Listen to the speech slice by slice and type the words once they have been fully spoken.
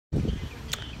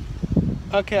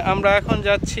ওকে, আমরা এখন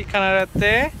যাচ্ছি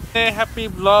কানাডাতে। Happy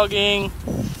blogging.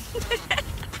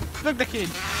 Look the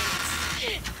kid.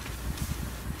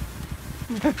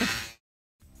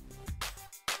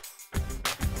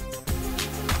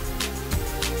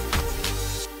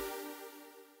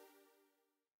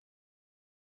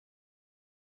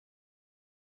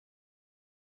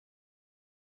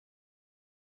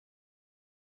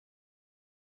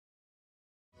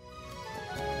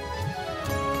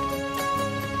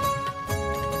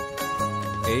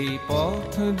 এই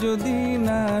পথ যদি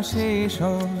না শেষ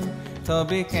হয়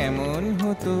তবে কেমন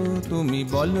হতো তুমি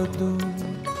বলো তো।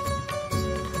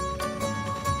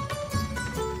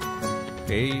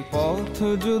 এই পথ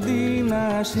যদি না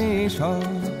শেষ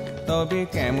হয় তবে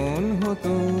কেমন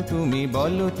হতো তুমি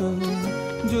বলো তো।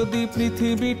 যদি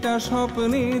পৃথিবীটা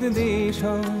স্বপ্নের দেশ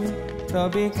হয়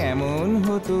তবে কেমন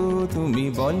হতো তুমি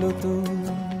বলো তো।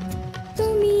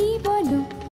 তুমি বলো।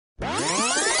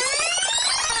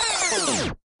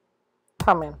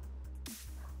 থামেন।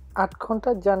 8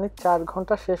 ঘন্টার জার্নি 4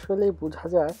 ঘন্টা শেষ হলেই বোঝা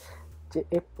যায় যে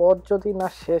এই পথ যদি না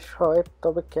শেষ হয়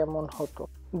তবে কেমন হতো।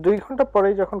 2 ঘন্টা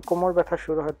পরেই যখন কোমর ব্যথা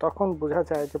শুরু হয় তখন বোঝা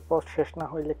যায় যে পথ শেষ না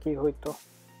হইলে কি হইতো।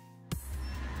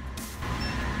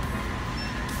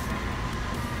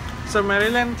 সো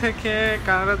মেরিল্যান্ড থেকে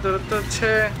কানাডার দূরত্ব হচ্ছে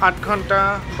 8 ঘন্টা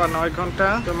বা 9 ঘন্টা।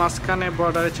 তো মাঝখানে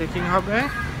বর্ডারে চেকিং হবে।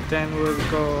 Then we'll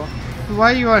go.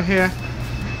 Why you are here?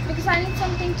 Because I need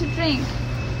something to drink.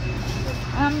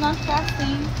 I'm not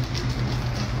fasting.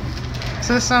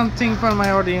 Say something for my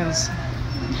audience.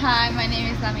 Hi, my name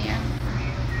is Amir.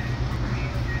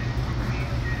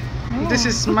 This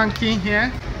is monkey here.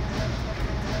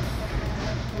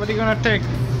 What are you gonna take?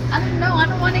 I don't know. I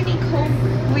don't want any coke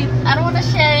with. I don't want to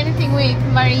share anything with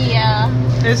Maria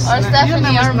or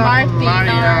Stephanie or Martin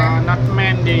Maria, not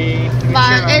Mandy.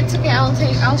 But it's okay.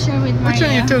 I'll share with Maria. Which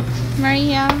one you took?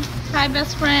 Maria, hi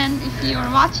best friend. If you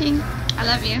are watching, I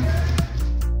love you.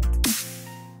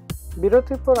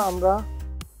 বিরতির পর আমরা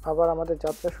আবার আমাদের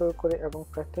যাত্রা শুরু করি এবং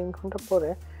প্রায় 3 ঘন্টা পরে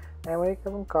আমেরিকা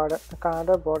এবং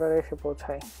কানাডার বর্ডারে এসে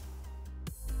পৌঁছাই।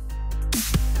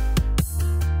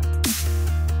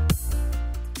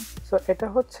 সো এটা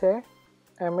হচ্ছে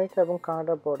আমেরিকা এবং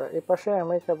কানাডার বর্ডার। এই পাশে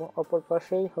আমেরিকা এবং অপর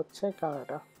পাশেই হচ্ছে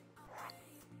Canada.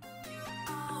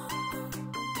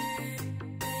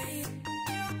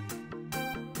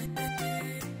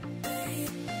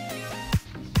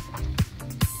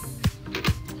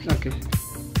 Okay,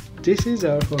 this is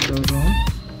our hotel room.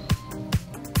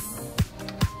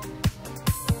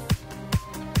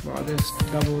 Wow, there's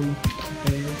double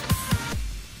bed,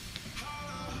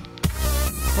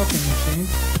 coffee machine,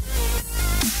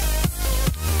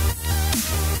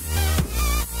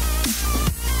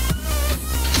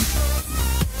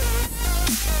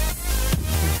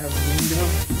 we have a window,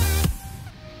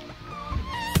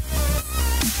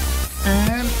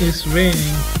 and it's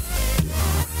raining.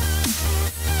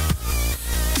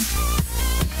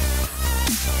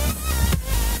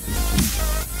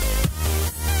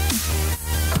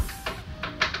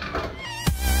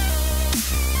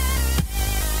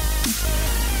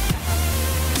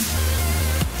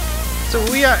 So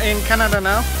we are in Canada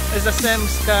now. It's the same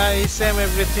sky, same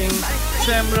everything,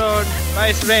 same road, but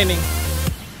it's raining.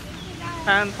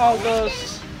 And all those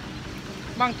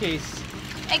monkeys.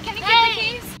 Hey, can you get the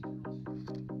keys?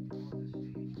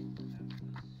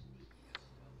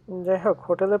 যাই হোক,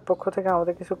 হোটেলের পক্ষ থেকে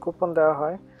আমাদের কিছু coupon দেওয়া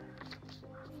হয়।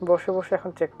 বসে বসে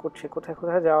এখন চেক করছি কোথায়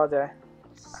কোথায় যাওয়া যায়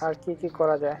আর কি কি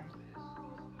করা যায়।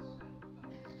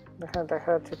 দেখা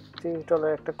যাচ্ছে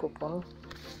 $30 একটা কুপন।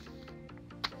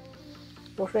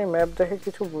 অবশ্যই ম্যাপ দেখে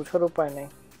কিছু বোঝার উপায় নেই।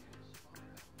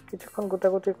 কিছুক্ষণ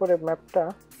গোটাগুটি করে ম্যাপটা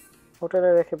হোটেলে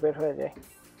রেখে বের হয়ে যায়।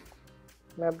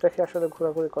 ম্যাপ দেখে আসলে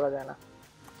ঘোরাঘুরি করা যায় না।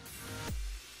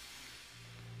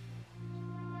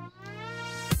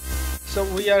 So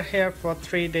we are here for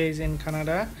 3 days in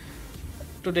Canada.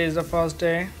 Today is the first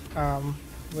day.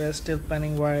 We are still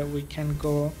planning where we can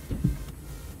go.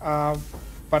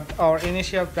 But our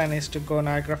initial plan is to go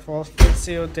Niagara Falls. We'll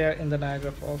see you there in the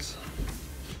Niagara Falls.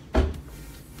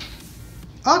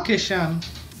 Okay, Sean.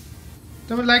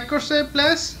 Do you like our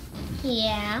place?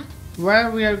 Yeah. Where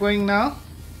we are going now?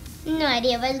 No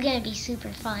idea, but it's gonna be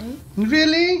super fun.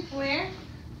 Really? Where?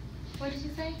 What did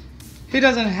you say? He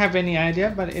doesn't have any idea,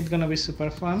 but it's gonna be super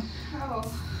fun. Oh.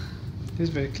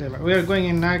 He's very clever. We are going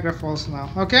in Niagara Falls now.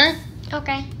 Okay?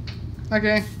 Okay.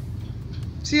 Okay.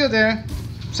 See you there.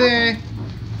 Say.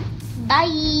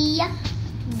 Bye.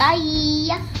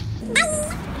 Bye.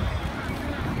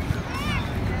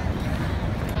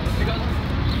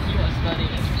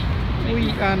 We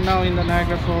are now in the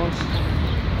Niagara Falls.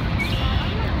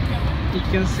 You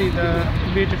can see the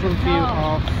beautiful view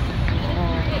of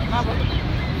It's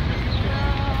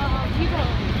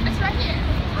right here.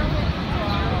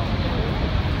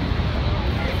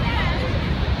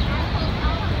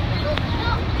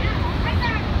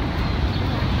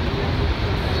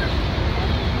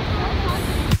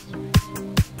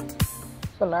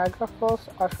 তো Niagara Falls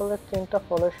আসলে তিনটা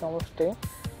ফলের সমষ্টি।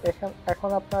 এখন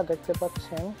আপনারা দেখতে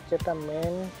পাচ্ছেন যেটা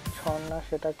মেন ঝর্ণা,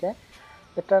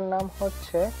 এটার নাম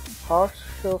হচ্ছে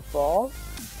হর্সশু ফল,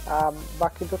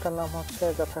 বাকি দুটার নাম হচ্ছে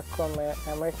যথাক্রমে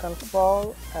আমেরিকান ফল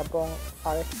এবং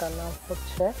আরেকটার নাম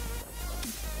হচ্ছে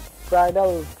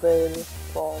ব্রাইডাল ভেল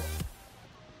ফল।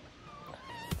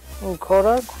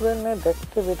 ঘোড়ার খুঁড়ে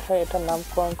দেখতে বিধায় এটার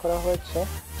নামকরণ করা হয়েছে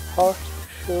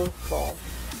হর্সশু ফল।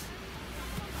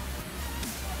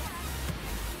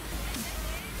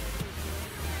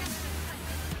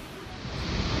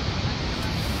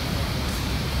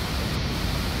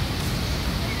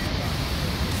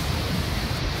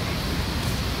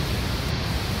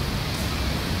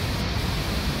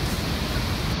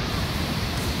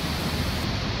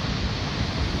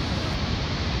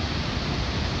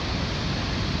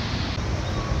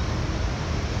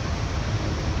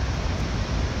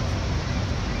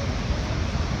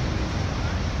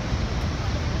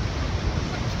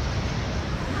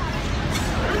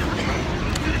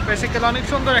 বেসিক্যালি অনেক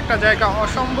সুন্দর একটা জায়গা,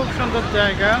 অসম্ভব সুন্দর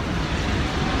জায়গা,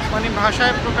 মানে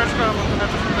ভাষায় প্রকাশ করার মতন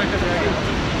এত সুন্দর একটা জায়গা।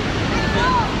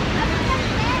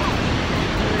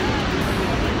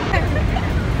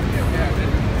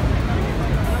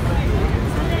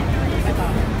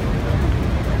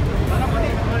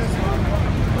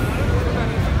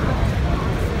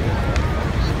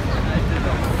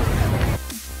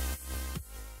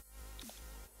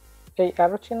 এই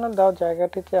অ্যারো চিহ্ন দেওয়া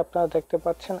জায়গাটিতে আপনারা দেখতে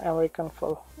পাচ্ছেন আমেরিকান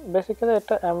ফল। বেসিক্যালি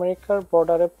এটা আমেরিকার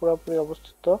বর্ডারে পুরোপুরি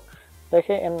অবস্থিত,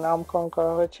 দেখে এর নামকরণ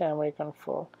করা হয়েছে আমেরিকান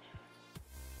ফল।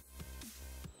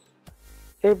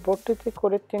 এই বোটটিতে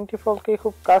করে তিনটি ফলকে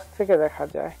খুব কাছ থেকে দেখা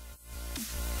যায়।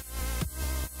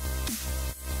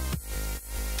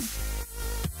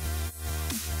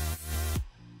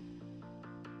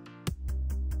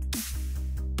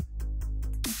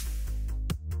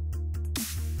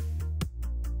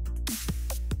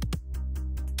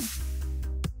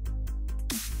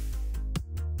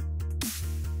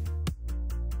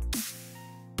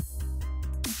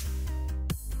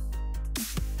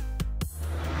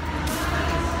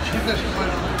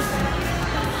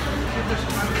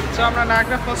 তো আমরা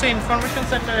নায়াগ্রা ফলসে ইনফরমেশন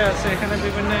সেন্টারে আছে, এখানে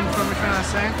বিভিন্ন ইনফরমেশন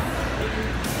আছে,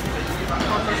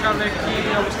 কত সালে কি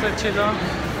অবস্থায় ছিল।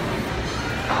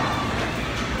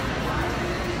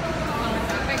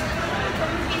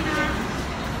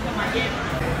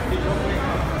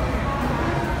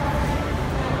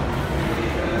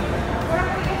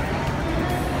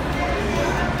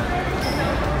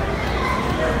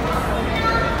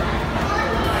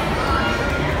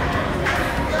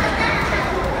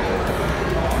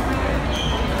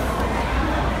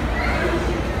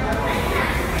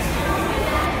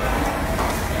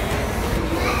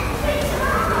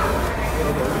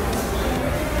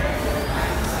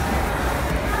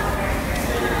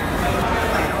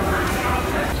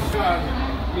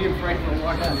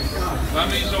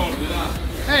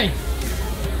 Hey,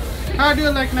 how do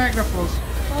you like Niagara Falls?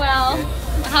 Well,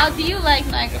 how do you like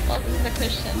Niagara Falls is the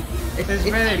question. It's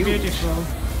very beautiful.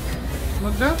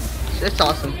 Mugdha? It's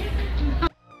awesome.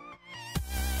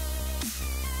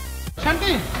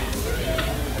 Shanti,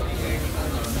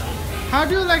 how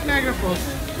do you like Niagara Falls?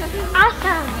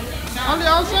 Awesome. Only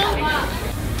awesome?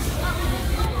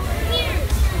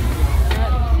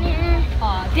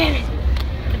 Aw, damn it.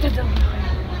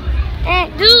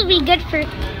 This will be good for.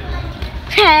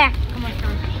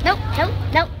 Nope, nope,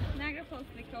 nope. Niagara Falls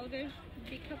দেখো, ওদের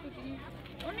বিখ্যাত জিনিস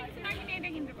অনেক কিছু না কিনে এটা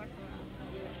কিনতে পারতো না।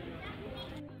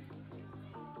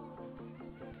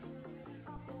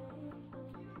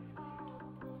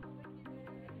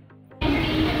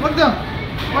 Mugdha,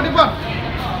 what you got?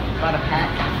 Got a hat.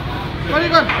 What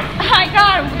you got? I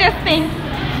got this thing.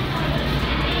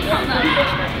 Hold on.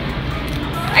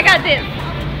 I got this.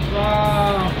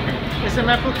 Wow. It's a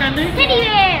maple candy? Teddy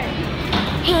bear.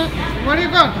 What do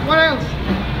you got? What else?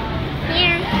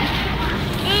 Here.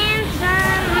 And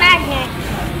some magnets.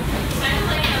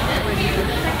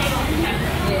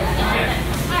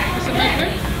 It's a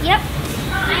magnet? Yep.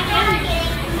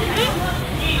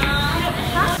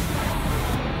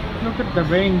 Look at the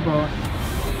rainbow.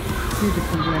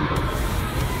 Beautiful rainbow.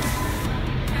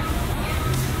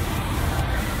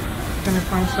 Can you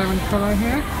find 7 color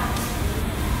here?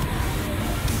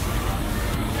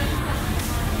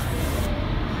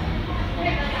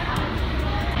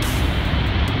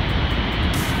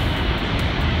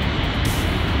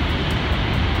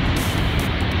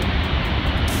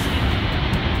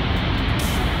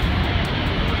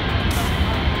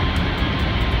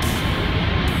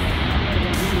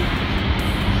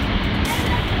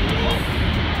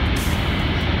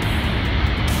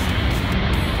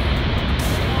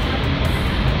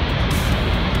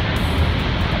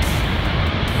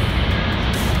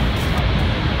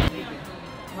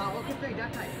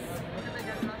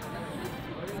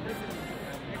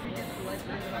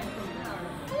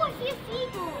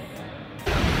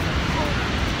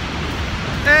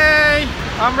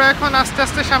 আমরা এখন আস্তে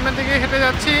আস্তে সামনের দিকে হেঁটে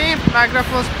যাচ্ছি Niagara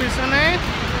Falls পিছনে।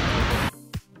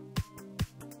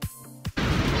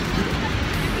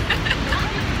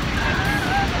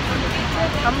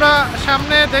 আমরা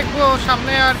সামনে দেখবো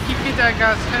সামনে আর কি কি জায়গা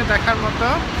আছে দেখার মতো।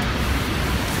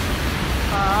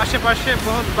 আশেপাশে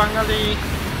বহুত বাঙালি,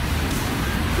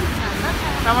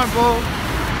 আমার বউ,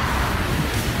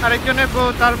 আরেকজনের বউ,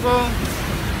 তার বউ।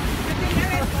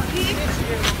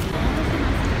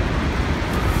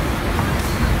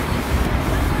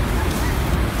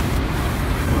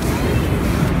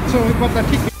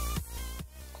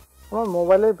 আমার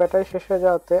মোবাইলের ব্যাটারি শেষ হয়ে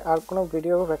যাওয়াতে আর কোনো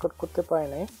ভিডিও রেকর্ড করতে পারি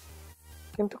নাই,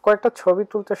 কিন্তু কয়েকটা ছবি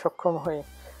তুলতে সক্ষম হই।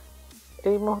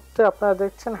 এই মুহূর্তে আপনারা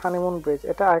দেখছেন হানিমুন ব্রিজ,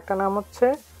 এটা আরেকটা নাম হচ্ছে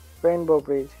রেইনবো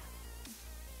ব্রিজ।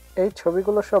 এই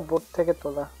ছবিগুলো সব বোট থেকে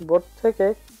তোলা। বোট থেকে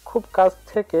খুব কাছ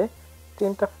থেকে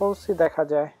 3টা ফলসই দেখা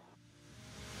যায়।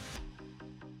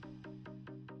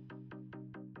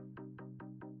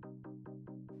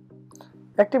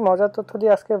 একটি মজার তথ্য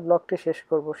দিয়ে আজকে ব্লগটি শেষ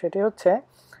করব, সেটি হচ্ছে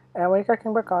আমেরিকা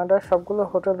কিংবা কানাডার সবগুলো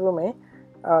হোটেল রুমেই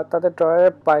তাদের ড্রয়ারে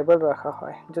বাইবেল রাখা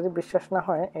হয়। যদি বিশ্বাস না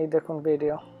হয় এই দেখুন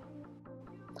ভিডিও।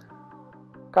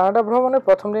 কানাডা ভ্রমণের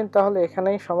প্রথম দিন তাহলে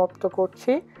এখানেই সমাপ্ত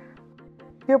করছি।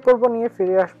 দ্বিতীয় পর্ব নিয়ে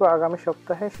ফিরে আসবো আগামী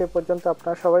সপ্তাহে। সে পর্যন্ত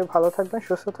আপনারা সবাই ভালো থাকবেন,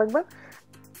 সুস্থ থাকবেন।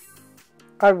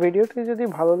 আর ভিডিওটি যদি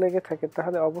ভালো লেগে থাকে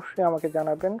তাহলে অবশ্যই আমাকে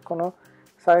জানাবেন। কোনো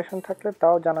সাজেশন থাকলে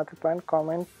তাও জানাতে পারেন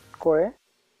কমেন্ট করে।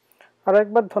 আর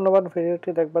একবার ধন্যবাদ ভিডিওটি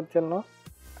দেখবার জন্য।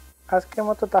 আজকের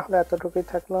মতো তাহলে এতটুকুই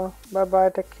থাকলো। Bye bye,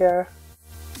 take care.